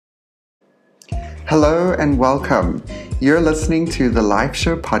Hello and welcome. You're listening to the Life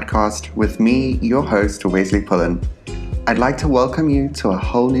Show podcast with me, your host, Wesley Pullen. I'd like to welcome you to a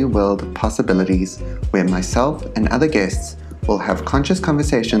whole new world of possibilities where myself and other guests will have conscious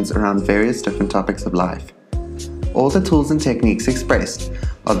conversations around various different topics of life. All the tools and techniques expressed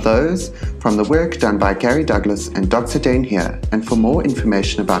are those from the work done by Gary Douglas and Dr. Dain Heer. And for more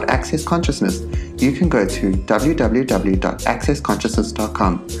information about Access Consciousness, you can go to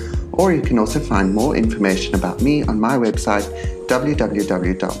www.accessconsciousness.com. Or you can also find more information about me on my website,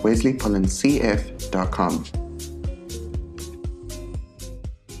 www.wesleypullencf.com.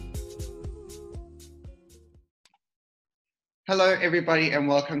 Hello, everybody, and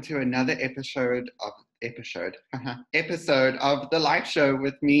welcome to another episode of the Life Show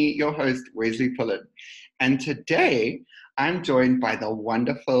with me, your host, Wesley Pullen. And today, I'm joined by the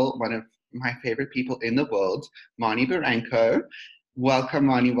wonderful, one of my favorite people in the world, Mani Barranco. Welcome,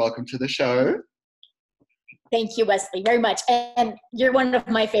 Mani. Welcome to the show. Thank you, Wesley, very much. And you're one of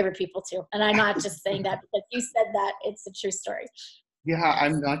my favorite people, too. And I'm not just saying that because you said that. It's a true story. Yeah,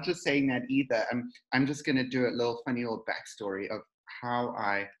 I'm not just saying that either. I'm just going to do a funny little backstory of how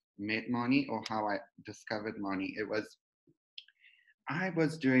I met Mani or how I discovered Mani. I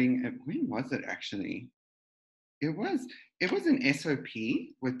was doing, when was it actually? It was an SOP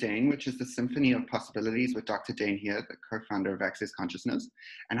with Dain, which is the Symphony of Possibilities with Dr. Dain Heer, the co-founder of Access Consciousness.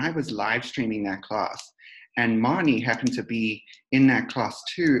 And I was live streaming that class. And Mani happened to be in that class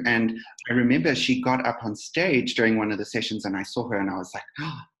too. And I remember she got up on stage during one of the sessions and I saw her and I was like,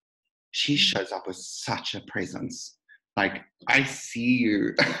 oh, she shows up with such a presence. Like, I see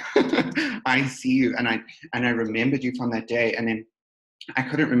you. I see you. And I remembered you from that day. And then I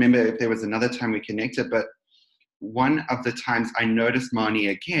couldn't remember if there was another time we connected, but one of the times I noticed Mani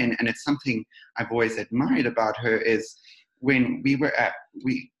again, and it's something I've always admired about her, is when we were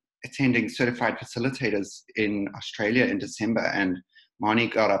attending Certified Facilitators in Australia in December, and Mani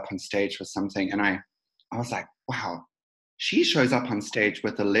got up on stage for something, and I was like, wow, she shows up on stage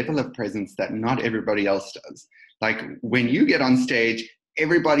with a level of presence that not everybody else does. Like, when you get on stage,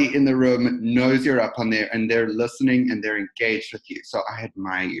 everybody in the room knows you're up on there, and they're listening, and they're engaged with you. So I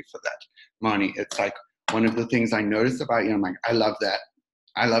admire you for that, Mani. It's like one of the things I noticed about you. I'm like, I love that.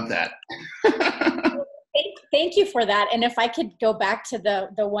 I love that. Thank you for that. And if I could go back to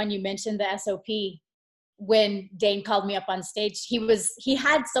the one you mentioned, the SOP, when Dain called me up on stage, he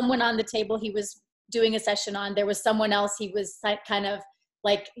had someone on the table he was doing a session on. There was someone else he was kind of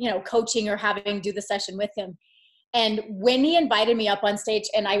like, coaching or having do the session with him. And when he invited me up on stage,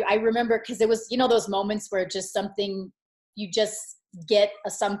 and I remember, because it was, those moments where just something, you just get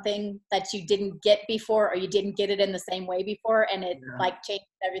something that you didn't get before, or you didn't get it in the same way before, and it changed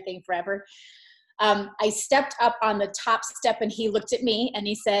everything forever. I stepped up on the top step and he looked at me and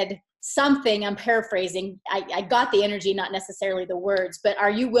he said something, I'm paraphrasing, I got the energy, not necessarily the words, but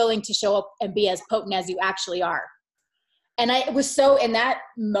are you willing to show up and be as potent as you actually are? And it was so, in that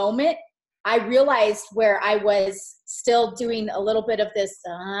moment, I realized where I was still doing a little bit of this,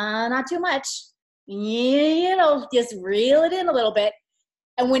 not too much, just reel it in a little bit.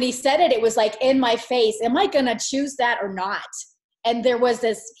 And when he said it, it was like in my face, am I going to choose that or not? And there was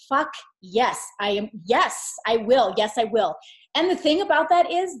this, yes, I am. Yes, I will. Yes, I will. And the thing about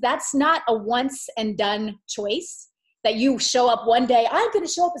that is that's not a once and done choice that you show up one day. I'm going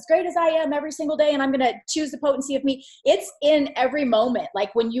to show up as great as I am every single day, and I'm going to choose the potency of me. It's in every moment.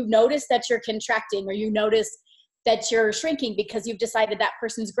 Like when you notice that you're contracting, or you notice that you're shrinking because you've decided that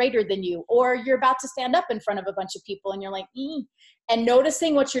person's greater than you, or you're about to stand up in front of a bunch of people and you're like, and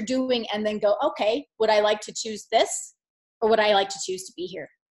noticing what you're doing, and then go, okay, would I like to choose this? Or would I like to choose to be here?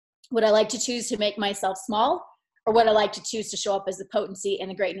 Would I like to choose to make myself small? Or would I like to choose to show up as the potency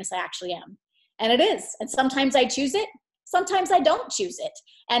and the greatness I actually am? And it is. And sometimes I choose it. Sometimes I don't choose it.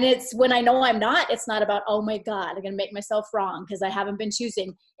 And it's when I know I'm not, it's not about, oh my God, I'm going to make myself wrong because I haven't been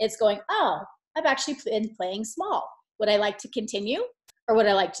choosing. It's going, oh, I've actually been playing small. Would I like to continue? Or would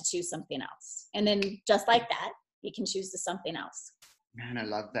I like to choose something else? And then just like that, you can choose to something else. Man, I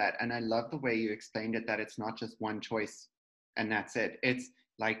love that. And I love the way you explained it, that it's not just one choice and that's it. It's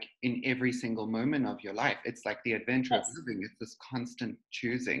like in every single moment of your life. It's like the adventure of living. It's this constant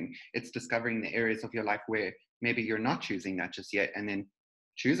choosing. It's discovering the areas of your life where maybe you're not choosing that just yet, and then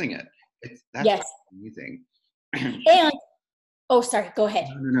choosing it. That's amazing. And sorry, go ahead.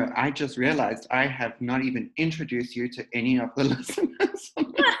 No. I just realized I have not even introduced you to any of the listeners.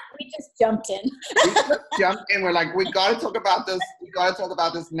 We just jumped in. We're like, we got to talk about this. We got to talk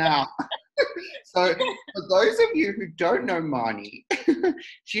about this now. So for those of you who don't know Mani,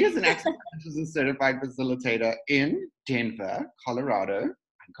 she is an Access Consciousness certified facilitator in Denver, Colorado.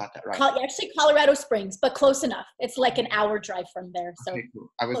 I got that right. Actually, Colorado Springs, but close enough. It's like an hour drive from there. So okay,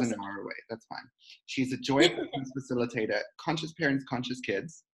 cool. I was an hour away. That's fine. She's a joy of business facilitator, conscious parents, conscious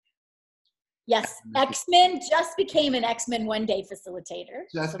kids. Yes, X-Men just became an X-Men One Day facilitator.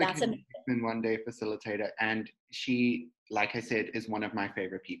 Just so became that's an X-Men One Day facilitator, and she, like I said, is one of my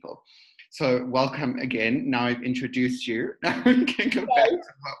favorite people. So welcome again. Now I've introduced you. Now we can go back to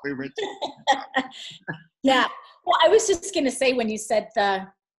what we were talking about. Yeah. Well, I was just going to say, when you said the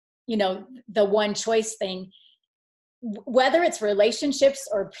one choice thing, whether it's relationships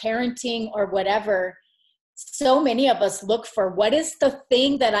or parenting or whatever, so many of us look for what is the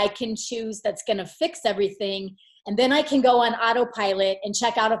thing that I can choose that's going to fix everything. And then I can go on autopilot and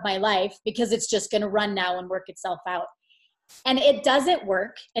check out of my life because it's just going to run now and work itself out. And it doesn't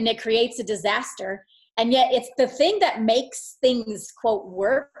work, and it creates a disaster. And yet it's the thing that makes things, quote,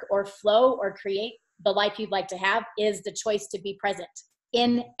 work or flow or create the life you'd like to have is the choice to be present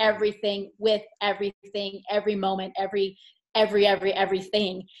in everything, with everything, every moment,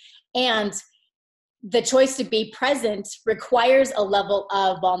 everything. And the choice to be present requires a level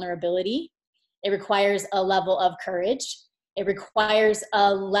of vulnerability. It requires a level of courage. It requires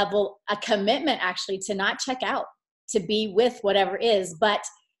a commitment, actually, to not check out, to be with whatever is. But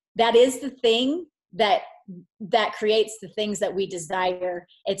that is the thing that creates the things that we desire.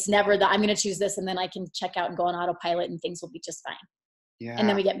 It's never that I'm going to choose this and then I can check out and go on autopilot and things will be just fine. Yeah. And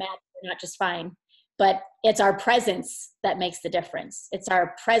then we get mad we're not just fine. But it's our presence that makes the difference. It's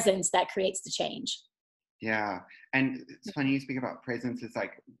our presence that creates the change. Yeah. And it's funny you speak about presence. It's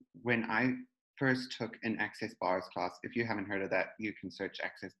like when I first took an Access Bars class, if you haven't heard of that, you can search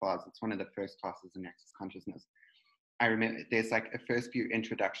Access Bars. It's one of the first classes in Access Consciousness. I remember there's like a first few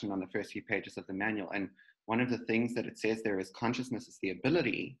introduction on the first few pages of the manual. And one of the things that it says there is consciousness is the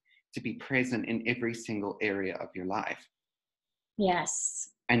ability to be present in every single area of your life. Yes.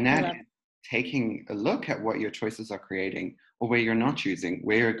 And that taking a look at what your choices are creating or where you're not choosing,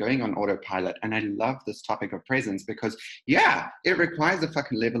 where you're going on autopilot. And I love this topic of presence because, yeah, it requires a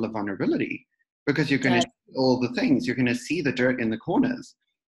fucking level of vulnerability because you're going to see all the things. You're going to see the dirt in the corners.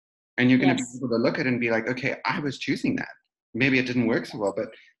 And you're going to be able to look at it and be like, okay, I was choosing that. Maybe it didn't work so well, but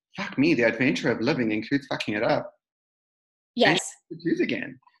fuck me, the adventure of living includes fucking it up. Yes. And you choose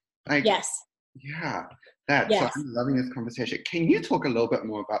again. Like, yes. Yeah, that. Yes. So I'm loving this conversation. Can you talk a little bit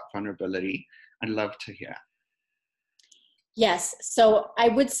more about vulnerability? I'd love to hear. Yes. So I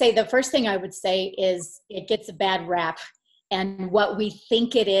would say the first thing I would say is it gets a bad rap. And what we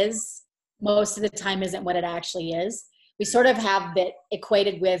think it is most of the time isn't what it actually is. We sort of have that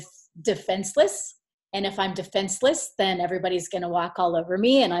equated with defenseless. And if I'm defenseless, then everybody's going to walk all over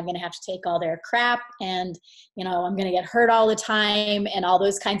me and I'm going to have to take all their crap and, I'm going to get hurt all the time and all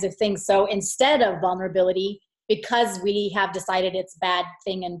those kinds of things. So instead of vulnerability, because we have decided it's a bad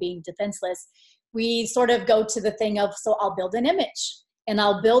thing and being defenseless, we sort of go to the thing of, so I'll build an image and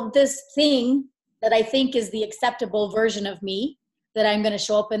I'll build this thing that I think is the acceptable version of me that I'm going to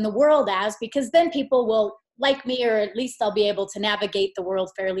show up in the world as, because then people will like me, or at least I'll be able to navigate the world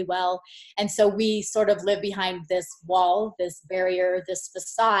fairly well. And so we sort of live behind this wall, this barrier, this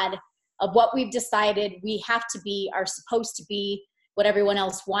facade of what we've decided we have to be, are supposed to be, what everyone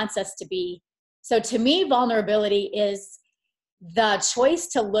else wants us to be. So to me, vulnerability is the choice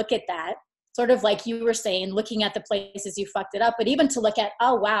to look at that, sort of like you were saying, looking at the places you fucked it up, but even to look at,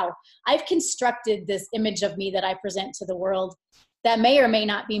 oh, wow, I've constructed this image of me that I present to the world that may or may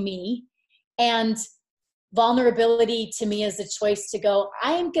not be me. And vulnerability to me is a choice to go,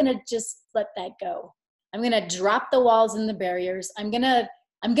 I'm going to just let that go. I'm going to drop the walls and the barriers. I'm going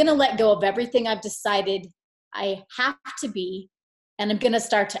to let go of everything I've decided I have to be. And I'm going to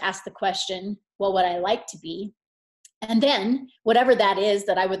start to ask the question, what would I like to be? And then whatever that is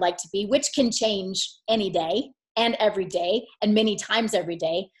that I would like to be, which can change any day and every day and many times every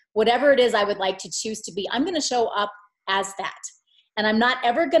day, whatever it is I would like to choose to be, I'm going to show up as that. And I'm not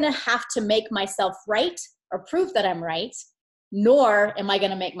ever going to have to make myself right or prove that I'm right, nor am I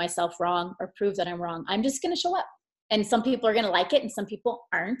going to make myself wrong or prove that I'm wrong. I'm just going to show up. And some people are going to like it and some people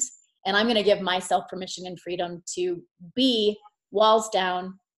aren't. And I'm going to give myself permission and freedom to be walls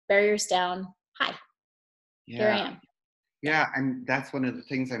down, barriers down. Hi, here I am. Yeah, and that's one of the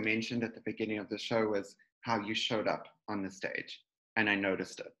things I mentioned at the beginning of the show was how you showed up on the stage. And I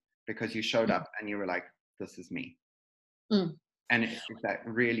noticed it because you showed up and you were like, this is me. Mm. And that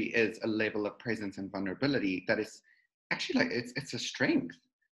really is a level of presence and vulnerability that is actually like, it's a strength.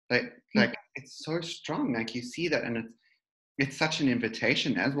 Like it's so strong. Like you see that and it's such an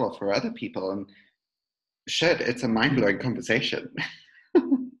invitation as well for other people. And shit, it's a mind-blowing conversation.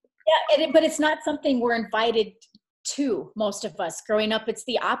 Yeah, but it's not something we're invited too, most of us. Growing up, it's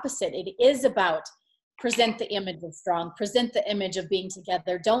the opposite. It is about present the image of strong, present the image of being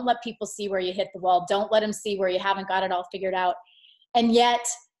together. Don't let people see where you hit the wall. Don't let them see where you haven't got it all figured out. And yet,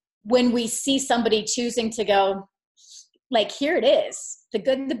 when we see somebody choosing to go, like, here it is, the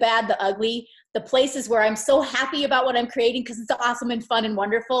good, the bad, the ugly, the places where I'm so happy about what I'm creating because it's awesome and fun and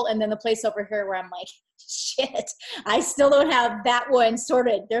wonderful. And then the place over here where I'm like, shit, I still don't have that one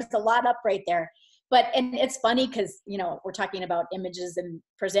sorted. There's a lot up right there. But, and it's funny because, you know, we're talking about images and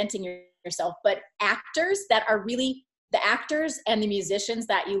presenting yourself, but actors that are really the actors and the musicians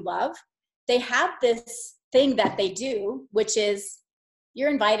that you love, they have this thing that they do, which is you're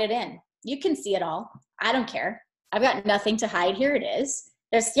invited in. You can see it all. I don't care. I've got nothing to hide. Here it is.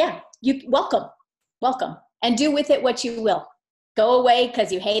 There's, you welcome, and do with it what you will. Go away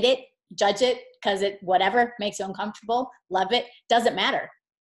because you hate it, judge it because it, whatever makes you uncomfortable, love it, doesn't matter.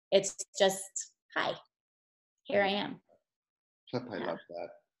 It's just, hi, here I am. Flip, I love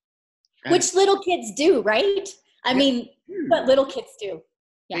that. Which little kids do, right? I mean, what little kids do.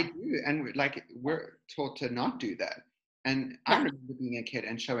 Yeah. They do. And like, we're taught to not do that. And I remember being a kid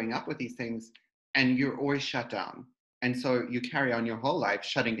and showing up with these things and you're always shut down. And so you carry on your whole life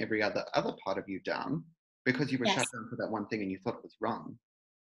shutting every other part of you down because you were shut down for that one thing and you thought it was wrong.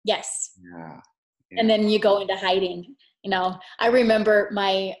 Yes. Yeah. And then you go into hiding. You know, I remember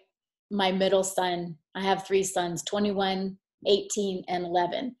my middle son, I have 3 sons, 21, 18, and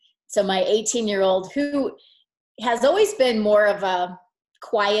 11. So my 18-year-old, who has always been more of a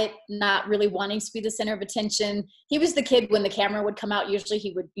quiet, not really wanting to be the center of attention. He was the kid when the camera would come out, usually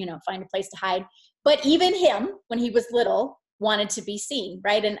he would, you know, find a place to hide. But even him, when he was little, wanted to be seen,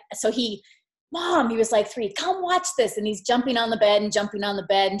 right? And so Mom, he was like 3, come watch this. And he's jumping on the bed and jumping on the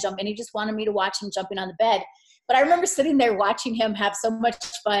bed and jumping. He just wanted me to watch him jumping on the bed. But I remember sitting there watching him have so much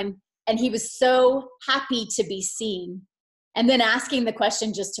fun. And he was so happy to be seen. And then asking the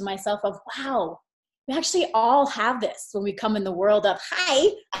question just to myself of, wow, we actually all have this when we come in the world of, hi,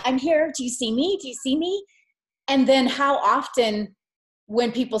 I'm here. Do you see me? Do you see me? And then how often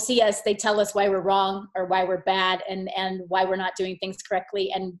when people see us, they tell us why we're wrong or why we're bad and why we're not doing things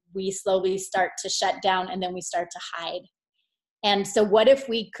correctly. And we slowly start to shut down and then we start to hide. And so what if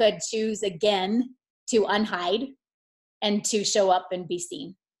we could choose again to unhide and to show up and be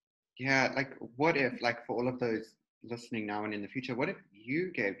seen? Yeah, like what if, like for all of those listening now and in the future, what if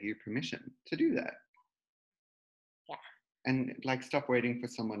you gave you permission to do that? Yeah. And like stop waiting for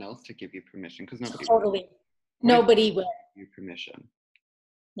someone else to give you permission because nobody will. Give you permission.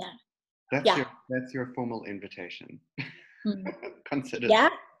 Yeah. That's your formal invitation. Mm-hmm. Consider. Yeah.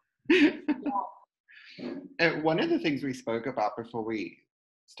 One of the things we spoke about before we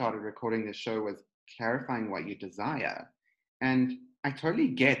started recording this show was clarifying what you desire. And I totally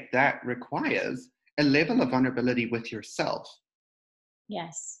get that requires a level of vulnerability with yourself.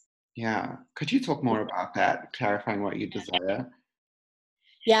 Yes. Yeah. Could you talk more about that, clarifying what you desire?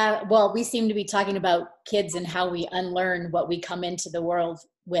 Yeah, well, we seem to be talking about kids and how we unlearn what we come into the world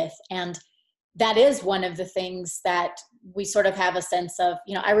with. And that is one of the things that we sort of have a sense of,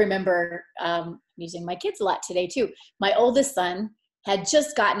 you know, I remember using my kids a lot today too. My oldest son had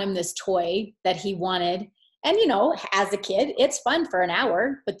just gotten him this toy that he wanted. And, you know, as a kid, it's fun for an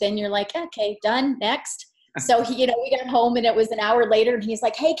hour, but then you're like, okay, done, next. So, we got home and it was an hour later and he's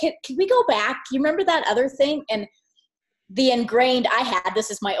like, hey, can we go back? You remember that other thing? And the ingrained this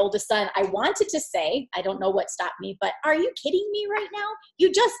is my oldest son. I wanted to say, I don't know what stopped me, but are you kidding me right now?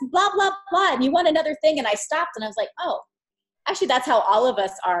 You just blah, blah, blah, and you want another thing. And I stopped and I was like, oh, actually that's how all of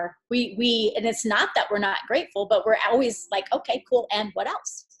us are. We, and it's not that we're not grateful, but we're always like, okay, cool. And what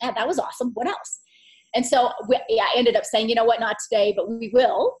else? And that was awesome. What else? And so I ended up saying, you know what, not today, but we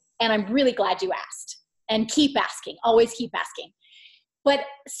will. And I'm really glad you asked and keep asking, always keep asking. But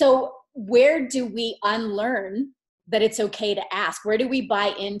so where do we unlearn that it's okay to ask? Where do we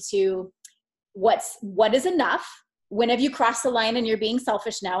buy into what is enough? When have you crossed the line and you're being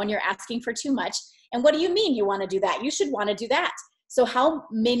selfish now and you're asking for too much? And what do you mean you want to do that? You should want to do that. So how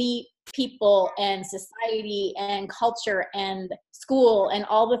many people and society and culture and school and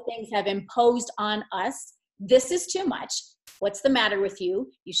all the things have imposed on us, this is too much. What's the matter with you?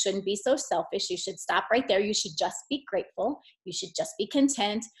 You shouldn't be so selfish. You should stop right there. You should just be grateful. You should just be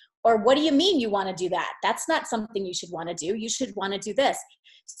content. Or what do you mean you want to do that? That's not something you should want to do. You should want to do this.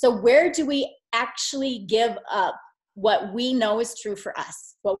 So where do we actually give up what we know is true for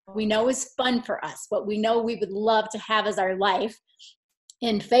us, what we know is fun for us, what we know we would love to have as our life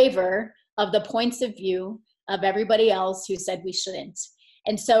in favor of the points of view of everybody else who said we shouldn't?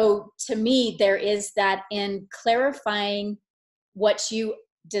 And so to me, there is that in clarifying what you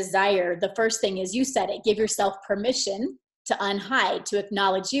desire, the first thing is, you said it, give yourself permission to unhide, to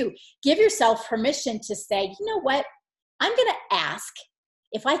acknowledge you. Give yourself permission to say, you know what? I'm going to ask,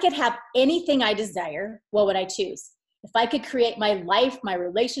 if I could have anything I desire, what would I choose? If I could create my life, my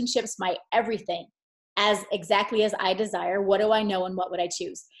relationships, my everything as exactly as I desire, what do I know and what would I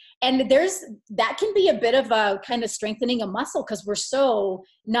choose? And that can be a bit of a kind of strengthening a muscle, because we're so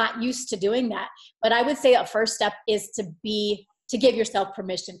not used to doing that. But I would say a first step is to give yourself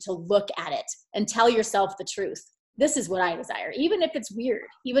permission to look at it and tell yourself the truth. This is what I desire, even if it's weird,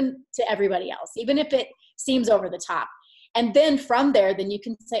 even to everybody else, even if it seems over the top. And then from there, then you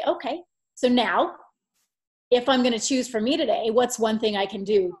can say, okay, so now if I'm going to choose for me today, what's one thing I can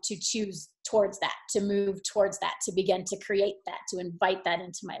do to choose towards that, to move towards that, to begin to create that, to invite that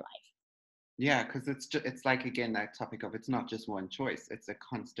into my life? Yeah, because it's like, again, that topic of, it's not just one choice. It's a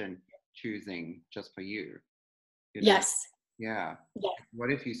constant choosing just for you. You know? Yes. Yeah. Yeah.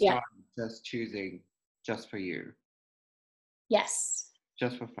 What if you start just choosing just for you? Yes.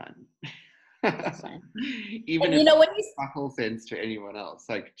 Just for fun. Fun. Even and if when it makes sense to anyone else,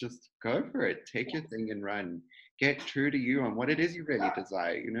 like, just go for it. Take your thing and run. Get true to you on what it is you really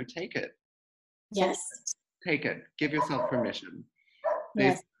desire. You know, take it. Yes. Take it. Give yourself permission.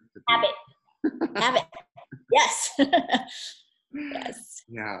 Yes. Have it. Have it. Yes. Yes.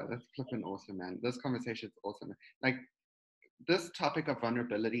 Yeah, that's flipping awesome, man. This conversation is awesome. Like, this topic of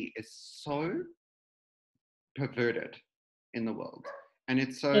vulnerability is so perverted in the world, and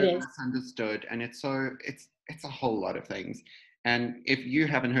it's so misunderstood, and it's a whole lot of things. And if you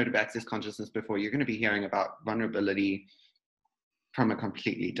haven't heard of Access Consciousness before, you're going to be hearing about vulnerability from a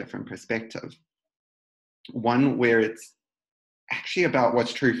completely different perspective, one where it's actually about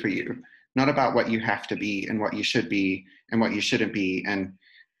what's true for you, not about what you have to be and what you should be and what you shouldn't be and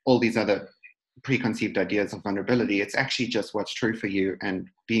all these other preconceived ideas of vulnerability. It's actually just what's true for you and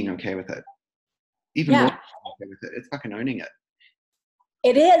being okay with it. Even more okay with it. It's fucking owning it.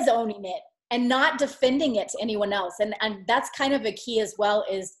 It is owning it and not defending it to anyone else. And that's kind of a key as well,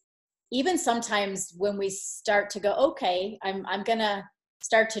 is even sometimes when we start to go, okay, I'm going to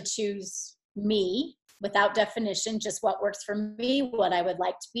start to choose me without definition, just what works for me, what I would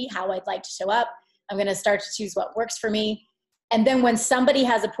like to be, how I'd like to show up. I'm going to start to choose what works for me. And then when somebody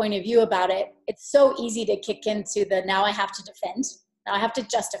has a point of view about it, it's so easy to kick into now I have to defend. Now I have to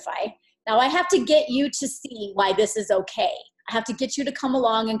justify. Now I have to get you to see why this is okay. I have to get you to come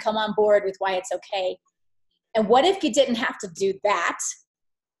along and come on board with why it's okay. And what if you didn't have to do that?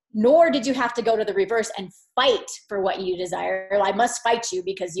 Nor did you have to go to the reverse and fight for what you desire. I must fight you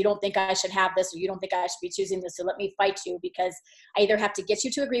because you don't think I should have this, or you don't think I should be choosing this. So let me fight you because I either have to get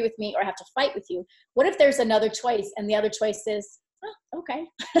you to agree with me or I have to fight with you. What if there's another choice, and the other choice is, oh, okay,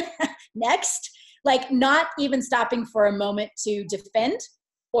 next? Like, not even stopping for a moment to defend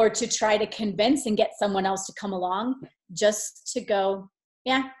or to try to convince and get someone else to come along, just to go,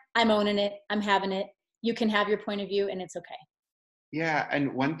 yeah, I'm owning it. I'm having it. You can have your point of view and it's okay. Yeah,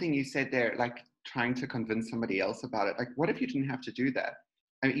 and one thing you said there, like trying to convince somebody else about it, like, what if you didn't have to do that?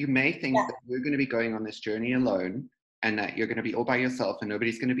 I mean, you may think that you're going to be going on this journey alone and that you're going to be all by yourself and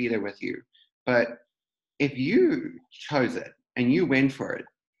nobody's going to be there with you. But if you chose it and you went for it,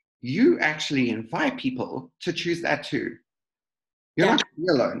 you actually invite people to choose that too. You're not going to be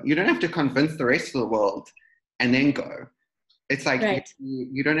alone. You don't have to convince the rest of the world and then go. It's like,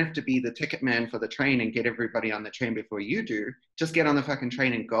 you don't have to be the ticket man for the train and get everybody on the train before you do. Just get on the fucking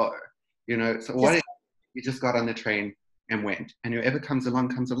train and go. You know, so what if you just got on the train and went, and whoever comes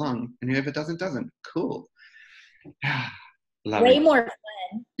along, and whoever doesn't. Cool. Way more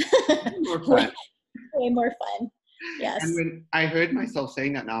fun. Way more fun. Yes. And when I heard myself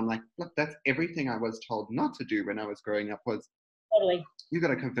saying that now, I'm like, look, that's everything I was told not to do when I was growing up, was totally. You got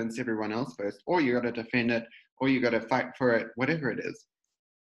to convince everyone else first, or you got to defend it, or you got to fight for it, whatever it is.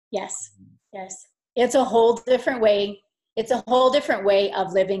 Yes. Yes. It's a whole different way. It's a whole different way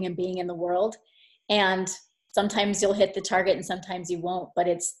of living and being in the world. And sometimes you'll hit the target and sometimes you won't, but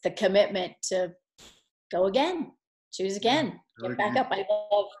it's the commitment to go again, choose again, get back up. I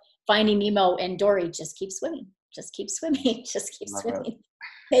love Finding Nemo and Dory. Just keep swimming. Just keep swimming. Just keep swimming.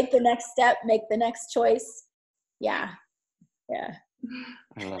 Take the next step, make the next choice. Yeah. Yeah.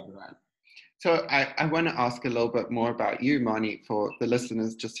 I love that. So I want to ask a little bit more about you, Marnie, for the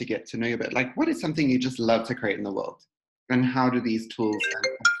listeners, just to get to know you a bit. Like, what is something you just love to create in the world? And how do these tools...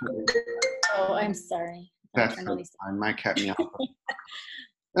 Oh, I'm sorry. That's fine. My cat meow.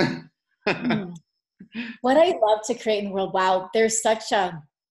 What I love to create in the world. Wow. There's such a...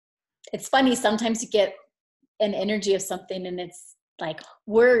 It's funny. Sometimes you get an energy of something and it's like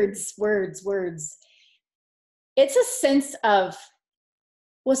words. It's a sense of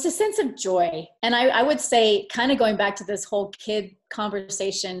Well, it's a sense of joy. And I would say, kind of going back to this whole kid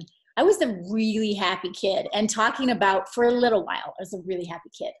conversation, I was a really happy kid. And talking about for a little while, I was a really happy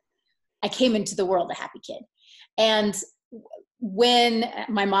kid. I came into the world a happy kid. And when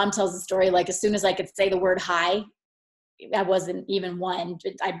my mom tells the story, like as soon as I could say the word hi, I wasn't even one.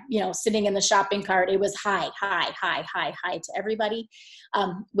 Sitting in the shopping cart, it was hi, hi, hi, hi, hi to everybody,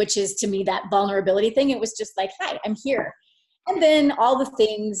 which is to me that vulnerability thing. It was just like, hi, I'm here. And then all the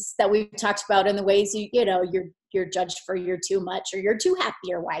things that we've talked about in the ways you're judged for you're too much or you're too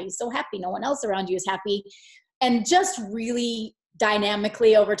happy or why are you so happy? No one else around you is happy. And just really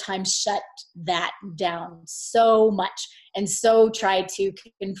dynamically over time shut that down so much and so tried to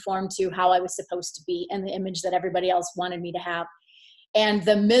conform to how I was supposed to be and the image that everybody else wanted me to have. And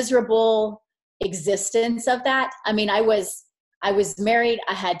the miserable existence of that. I mean, I was married,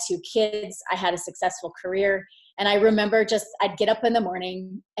 I had 2 kids, I had a successful career. And I remember I'd get up in the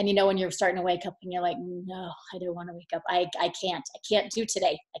morning and when you're starting to wake up and you're like, no, I don't want to wake up. I can't do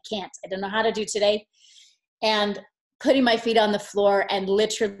today. I don't know how to do today. And putting my feet on the floor and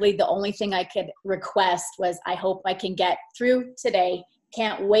literally the only thing I could request was, I hope I can get through today.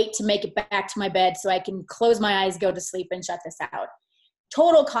 Can't wait to make it back to my bed so I can close my eyes, go to sleep and shut this out.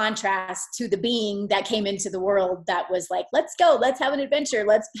 Total contrast to the being that came into the world that was like, let's go, let's have an adventure,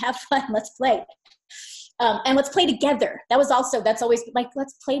 let's have fun, let's play. And let's play together. That's always like,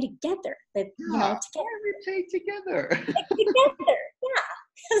 let's play together. Together. We play together. Together,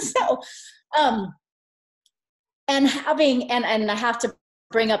 yeah. So, and I have to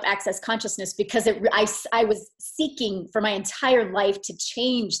bring up access consciousness because I was seeking for my entire life to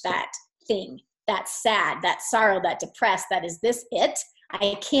change that thing, that sad, that sorrow, that depressed, that is this it?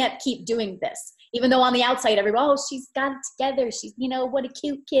 I can't keep doing this. Even though on the outside, everybody, she's got it together. She's, what a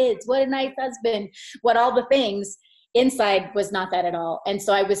cute kid, what a nice husband, what all the things. Inside was not that at all. And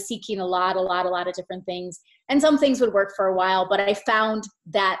so I was seeking a lot of different things. And some things would work for a while, but I found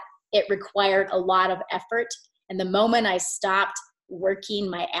that it required a lot of effort. And the moment I stopped working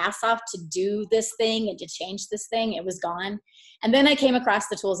my ass off to do this thing and to change this thing, it was gone. And then I came across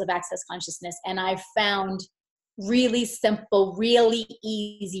the tools of access consciousness, and I found really simple, really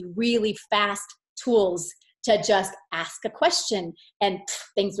easy, really fast tools to just ask a question and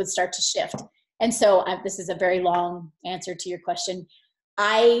things would start to shift. And so this is a very long answer to your question.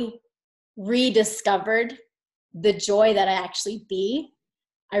 I rediscovered the joy that I actually be.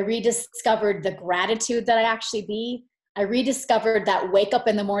 I rediscovered the gratitude that I actually be. I rediscovered that wake up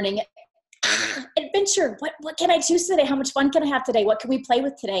in the morning adventure. What can I choose today? How much fun can I have today? What can we play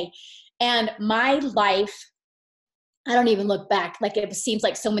with today? And my life, I don't even look back. Like it seems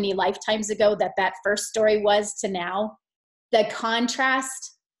like so many lifetimes ago that first story was to now. The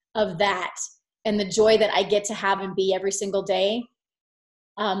contrast of that and the joy that I get to have and be every single day.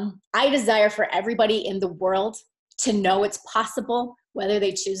 I desire for everybody in the world to know it's possible, whether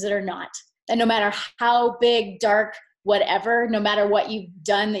they choose it or not. And no matter how big, dark, whatever, no matter what you've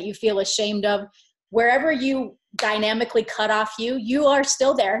done that you feel ashamed of, wherever you dynamically cut off you are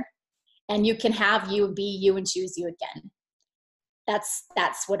still there. And you can have you, be you, and choose you again. That's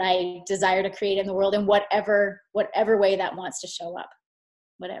what I desire to create in the world in whatever way that wants to show up.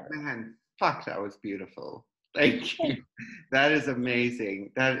 Whatever. Man, fuck, that was beautiful. Thank you. That is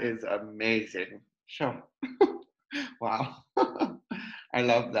amazing. Sure. Wow. I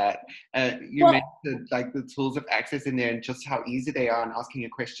love that. You mentioned like the tools of access in there and just how easy they are and asking a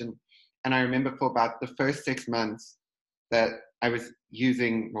question. And I remember for about the first 6 months that I was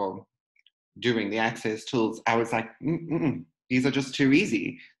doing the access tools, I was like, these are just too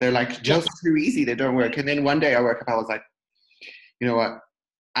easy. They're like just too easy. They don't work. And then one day I woke up, I was like, you know what?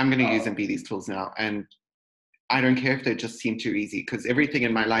 I'm going to use and be these tools now. And I don't care if they just seem too easy, because everything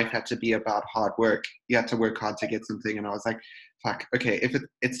in my life had to be about hard work. You had to work hard to get something. And I was like, fuck, okay, if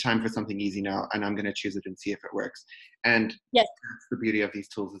it's time for something easy now, and I'm going to choose it and see if it works. And that's the beauty of these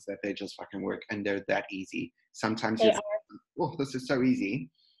tools, is that they just fucking work and they're that easy. Sometimes you're like, oh, this is so easy.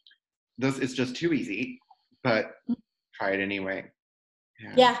 This is just too easy, but try it anyway.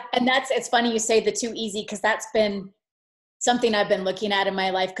 Yeah. And it's funny you say the too easy, because that's been something I've been looking at in my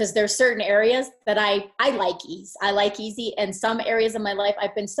life, because there's certain areas that I like ease. I like easy. And some areas of my life,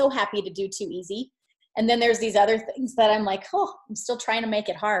 I've been so happy to do too easy. And then there's these other things that I'm like, I'm still trying to make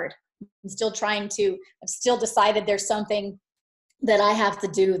it hard. I've still decided there's something that I have to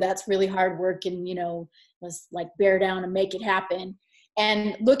do that's really hard work and, was like bear down and make it happen.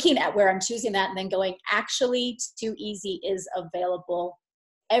 And looking at where I'm choosing that and then going, actually too easy is available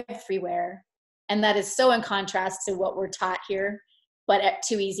everywhere. And that is so in contrast to what we're taught here, but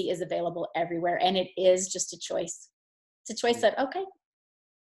too easy is available everywhere. And it is just a choice. It's a choice that, okay,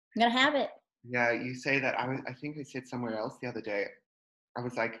 I'm going to have it. Yeah, you say that. I think I said somewhere else the other day, I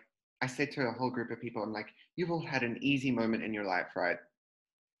was like, I said to a whole group of people, I'm like, you've all had an easy moment in your life, right?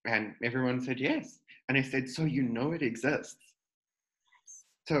 And everyone said yes. And I said, so you know it exists.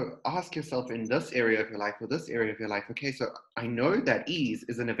 So ask yourself in this area of your life or this area of your life, okay, so I know that ease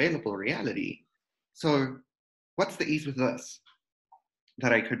is an available reality. So what's the ease with this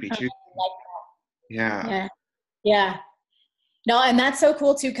that I could be choosing? Like, Yeah. yeah. Yeah. No, and that's so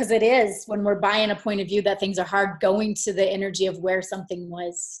cool too, because it is when we're buying a point of view that things are hard, going to the energy of where something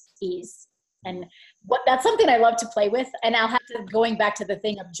was ease. And what that's something I love to play with. And I'll have to going back to the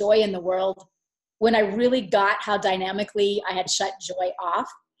thing of joy in the world. When I really got how dynamically I had shut joy off,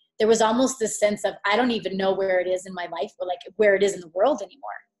 there was almost this sense of I don't even know where it is in my life or like where it is in the world anymore.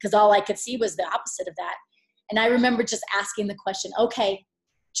 Because all I could see was the opposite of that. And I remember just asking the question, okay,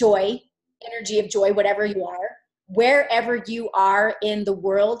 joy, energy of joy, whatever you are, wherever you are in the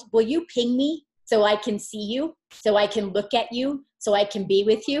world, will you ping me so I can see you, so I can look at you, so I can be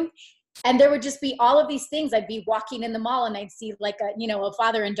with you? And there would just be all of these things. I'd be walking in the mall and I'd see like a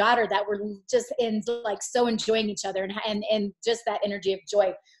father and daughter that were just in like so enjoying each other and just that energy of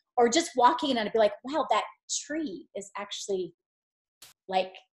joy. Or just walking and I'd be like, wow, that tree is actually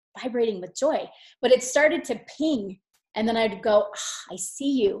like vibrating with joy. But it started to ping. And then I'd go, I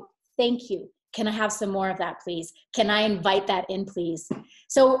see you. Thank you. Can I have some more of that, please? Can I invite that in, please?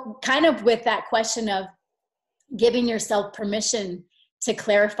 So kind of with that question of giving yourself permission to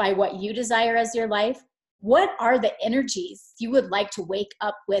clarify what you desire as your life, what are the energies you would like to wake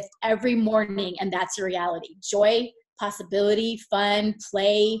up with every morning? And that's a reality. Joy, possibility, fun,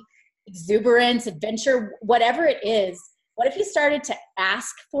 play, exuberance, adventure, whatever it is. What if you started to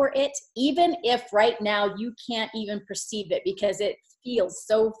ask for it, even if right now you can't even perceive it because it feels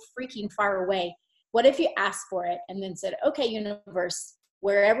so freaking far away? What if you asked for it and then said, okay, universe,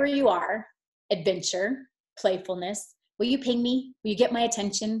 wherever you are, adventure, playfulness, will you ping me? Will you get my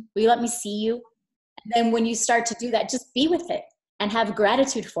attention? Will you let me see you? And then when you start to do that, just be with it and have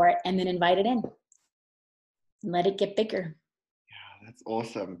gratitude for it and then invite it in and let it get bigger. Yeah, that's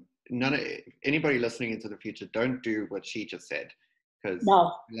awesome. Anybody listening into the future, don't do what she just said, because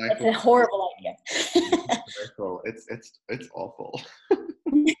no, it's a horrible idea. It's awful.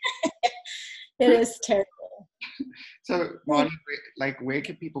 It is terrible. So, Marnie, where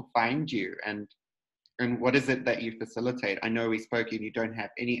can people find you, and what is it that you facilitate? I know we spoke and you don't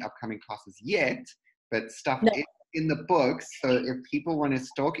have any upcoming classes yet, but stuff is in the books. So if people want to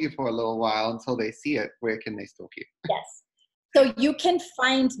stalk you for a little while until they see it, where can they stalk you? Yes. So you can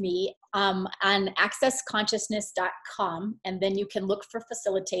find me on accessconsciousness.com, and then you can look for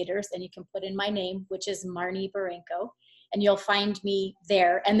facilitators and you can put in my name, which is Marnie Barenko, and you'll find me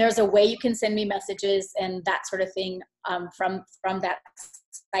there. And there's a way you can send me messages and that sort of thing from that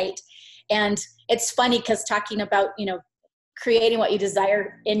site. And it's funny because talking about, creating what you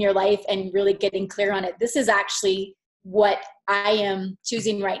desire in your life and really getting clear on it, this is actually what I am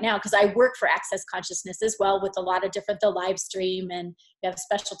choosing right now, because I work for Access Consciousness as well with a lot of different, the live stream, and we have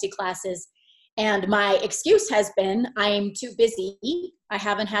specialty classes. And my excuse has been, I'm too busy. I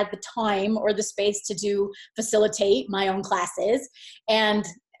haven't had the time or the space to facilitate my own classes. And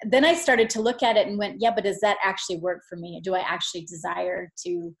then I started to look at it and went, yeah, but does that actually work for me? Do I actually desire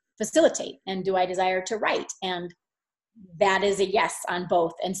to facilitate? And do I desire to write? And that is a yes on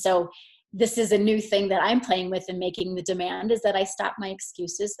both. And so this is a new thing that I'm playing with and making the demand, is that I stop my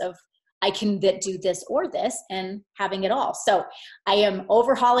excuses of I can do this or this and having it all. So I am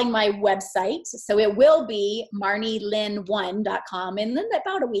overhauling my website. So it will be marnielyn1.com in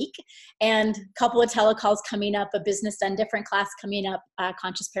about a week, and a couple of telecalls coming up, a Business Done Different class coming up,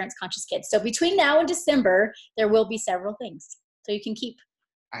 Conscious Parents, Conscious Kids. So between now and December, there will be several things. So you can keep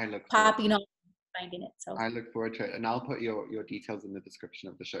popping on, finding it. So I look forward to it, and I'll put your details in the description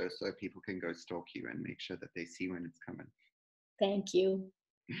of the show so people can go stalk you and make sure that they see when it's coming. Thank you.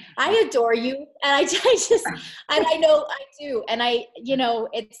 I adore you, and I just, and I know I do, and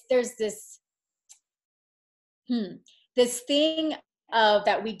there's this this thing of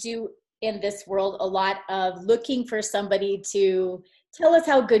that we do in this world a lot of looking for somebody to tell us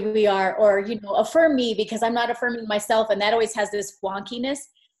how good we are, or affirm me because I'm not affirming myself, and that always has this wonkiness.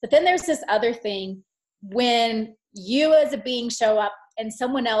 But then there's this other thing when you as a being show up and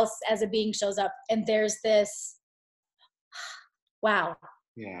someone else as a being shows up, and there's this, wow,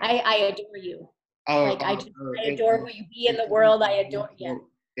 yeah, I adore you. I adore who you be in the world. I adore you.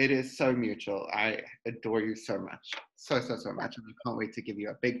 It is so mutual. I adore you so much. So much. And I can't wait to give you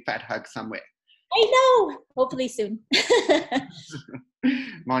a big fat hug somewhere. I know. Hopefully soon.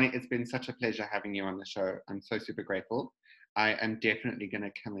 Marnie, it's been such a pleasure having you on the show. I'm so super grateful. I am definitely going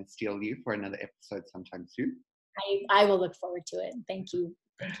to come and steal you for another episode sometime soon. I will look forward to it. Thank you.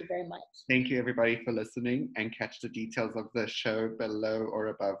 Thank you very much. Thank you, everybody, for listening, and catch the details of the show below or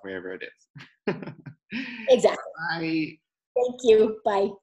above, wherever it is. Exactly. Bye. Thank you. Bye.